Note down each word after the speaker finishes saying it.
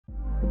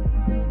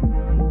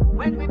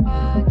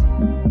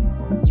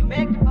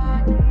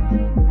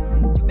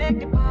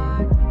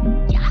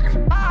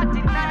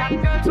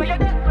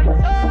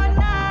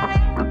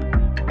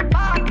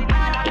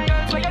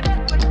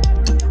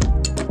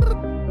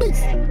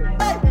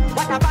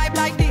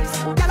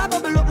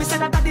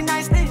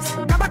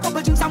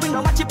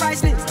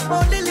priceless.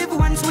 Only live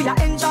once, we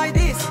enjoy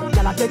this.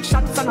 Y'all a take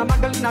shots and a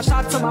muggle in a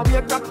shot. Some a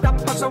wear crop top,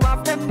 but show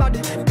off them body.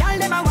 Y'all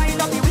them a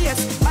wind up the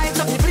waist, wind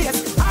up the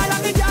place. All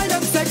of the y'all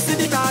them sexy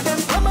because them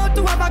come out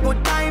to have a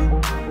good time.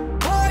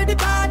 Boy, the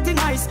party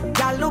nice.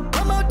 Y'all look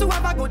come out to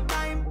have a good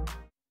time.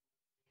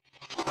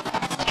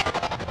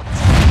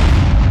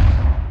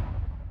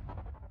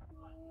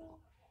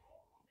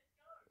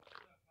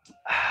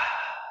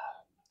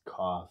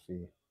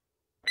 Coffee.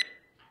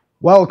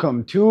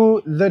 Welcome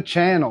to the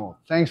channel.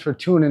 Thanks for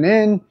tuning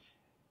in.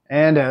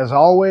 And as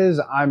always,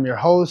 I'm your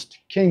host,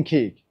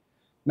 King.Kieck.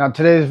 Now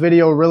today's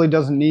video really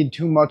doesn't need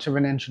too much of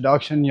an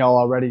introduction. Y'all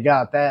already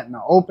got that in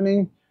the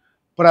opening.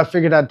 But I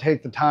figured I'd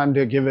take the time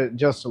to give it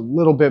just a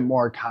little bit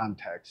more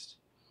context.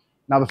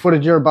 Now the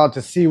footage you're about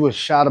to see was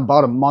shot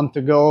about a month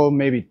ago,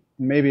 maybe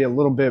a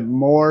little bit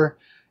more.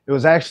 It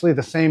was actually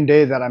the same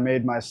day that I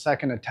made my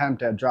second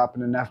attempt at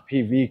dropping an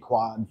FPV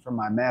quad from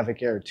my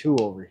Mavic Air 2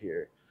 over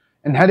here.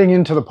 And heading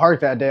into the park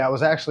that day, I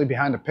was actually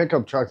behind a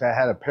pickup truck that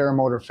had a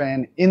Paramotor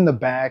fan in the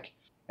back,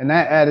 and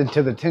that added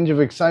to the tinge of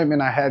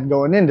excitement I had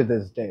going into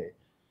this day.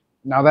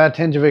 Now that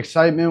tinge of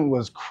excitement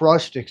was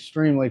crushed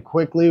extremely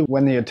quickly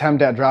when the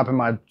attempt at dropping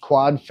my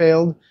quad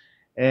failed.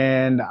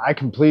 And I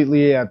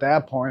completely, at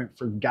that point,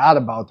 forgot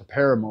about the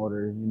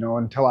Paramotor,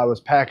 until I was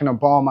packing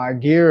up all my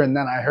gear, and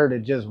then I heard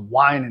it just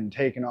whining,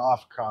 taking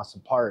off across the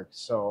park.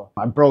 So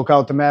I broke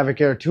out the Mavic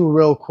Air 2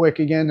 real quick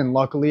again, and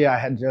luckily I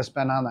had just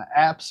been on the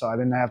app, so I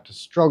didn't have to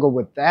struggle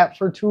with that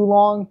for too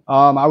long.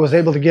 I was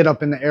able to get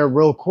up in the air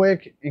real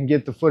quick and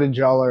get the footage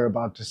y'all are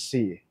about to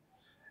see.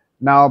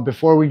 Now,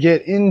 before we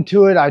get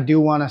into it, I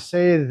do want to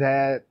say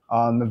that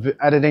the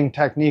editing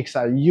techniques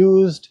I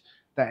used,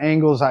 the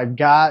angles I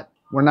got,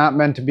 were not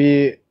meant to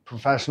be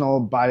professional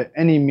by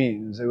any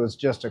means. It was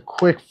just a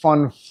quick,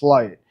 fun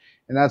flight.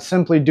 And that's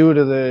simply due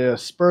to the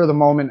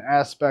spur-of-the-moment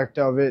aspect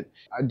of it.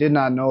 I did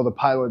not know the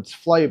pilot's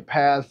flight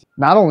path.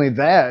 Not only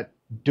that,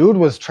 dude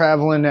was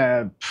traveling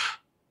at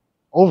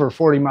over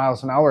 40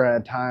 miles an hour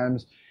at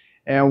times.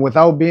 And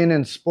without being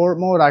in sport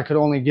mode, I could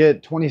only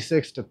get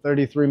 26 to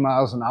 33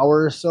 miles an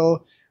hour or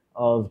so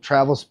of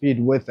travel speed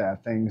with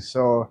that thing.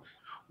 So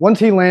once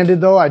he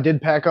landed, though, I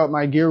did pack up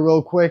my gear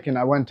real quick, and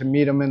I went to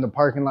meet him in the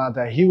parking lot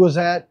that he was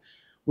at.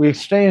 We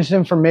exchanged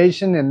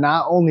information, and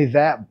not only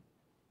that,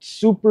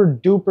 super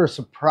duper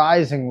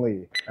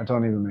surprisingly, that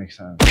don't even make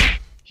sense,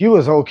 he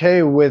was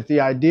okay with the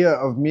idea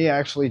of me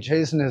actually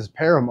chasing his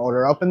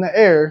Paramotor up in the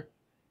air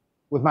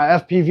with my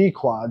FPV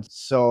quad.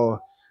 So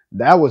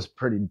that was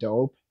pretty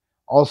dope.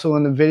 Also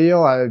in the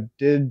video, I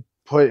did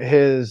put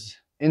his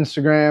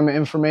Instagram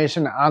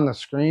information on the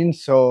screen,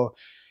 so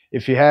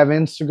if you have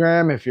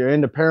Instagram, if you're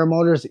into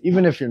paramotors,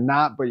 even if you're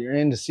not, but you're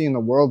into seeing the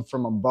world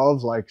from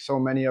above like so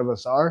many of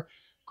us are,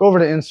 go over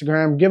to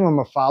Instagram, give them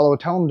a follow,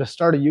 tell them to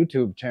start a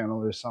YouTube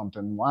channel or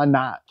something. Why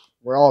not?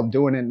 We're all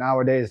doing it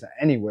nowadays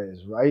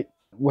anyways, right?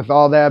 With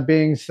all that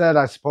being said,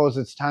 I suppose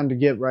it's time to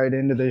get right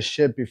into this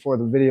shit before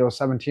the video is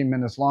 17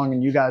 minutes long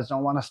and you guys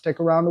don't want to stick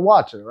around to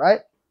watch it, right?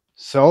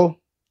 So,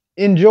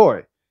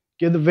 enjoy.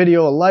 Give the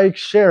video a like,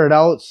 share it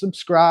out,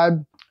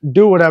 subscribe.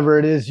 Do whatever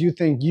it is you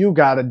think you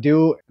gotta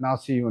do, and I'll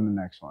see you in the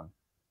next one.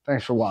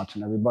 Thanks for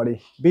watching,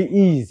 everybody. Be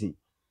easy.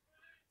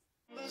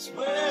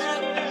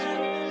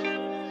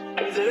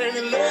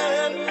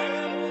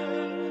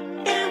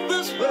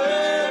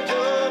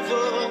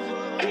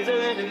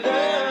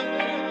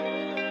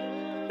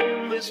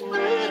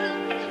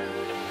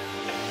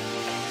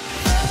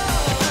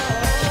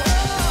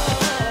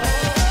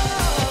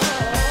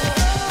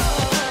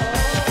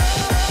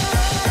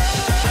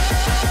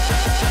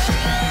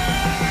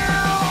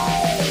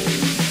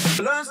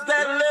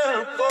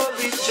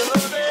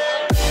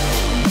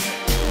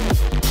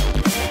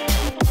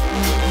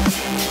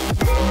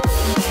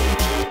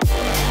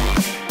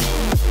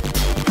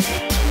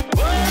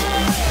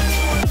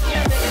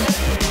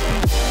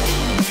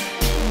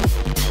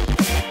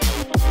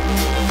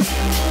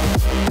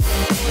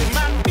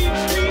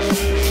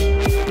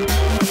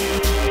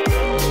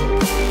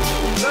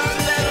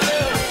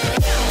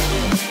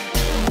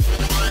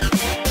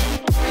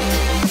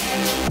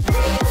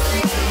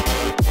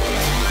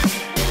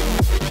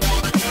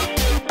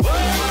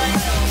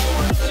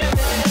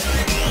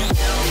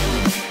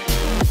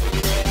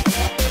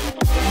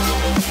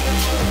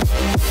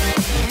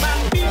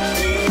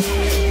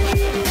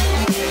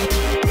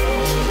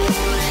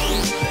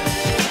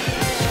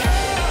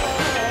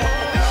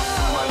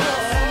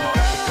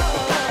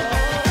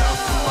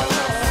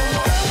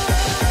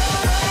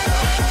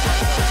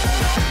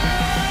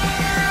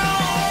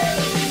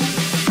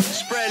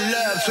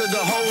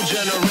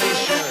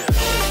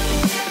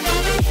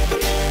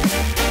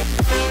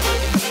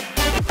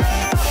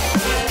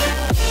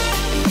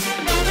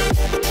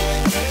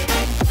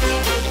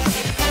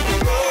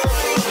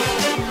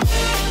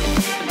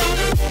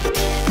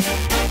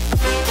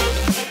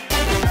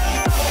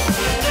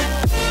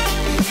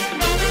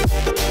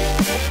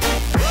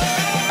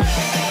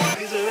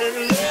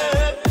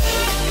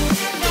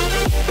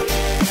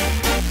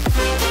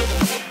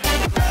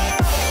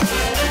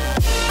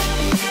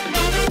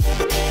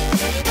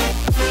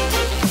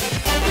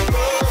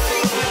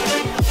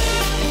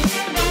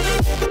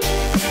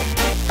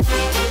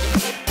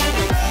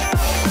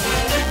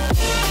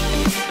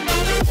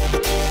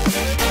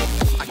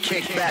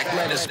 kick back,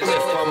 let it split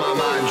while my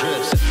mind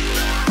drifts.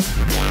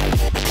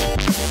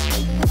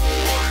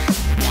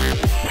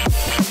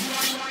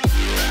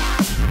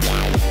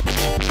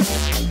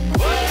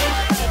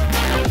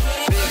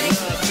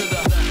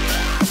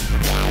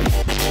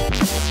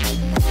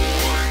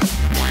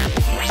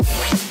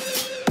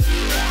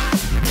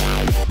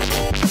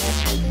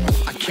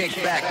 I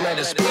kick back, let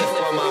it split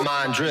while my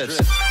mind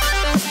drifts.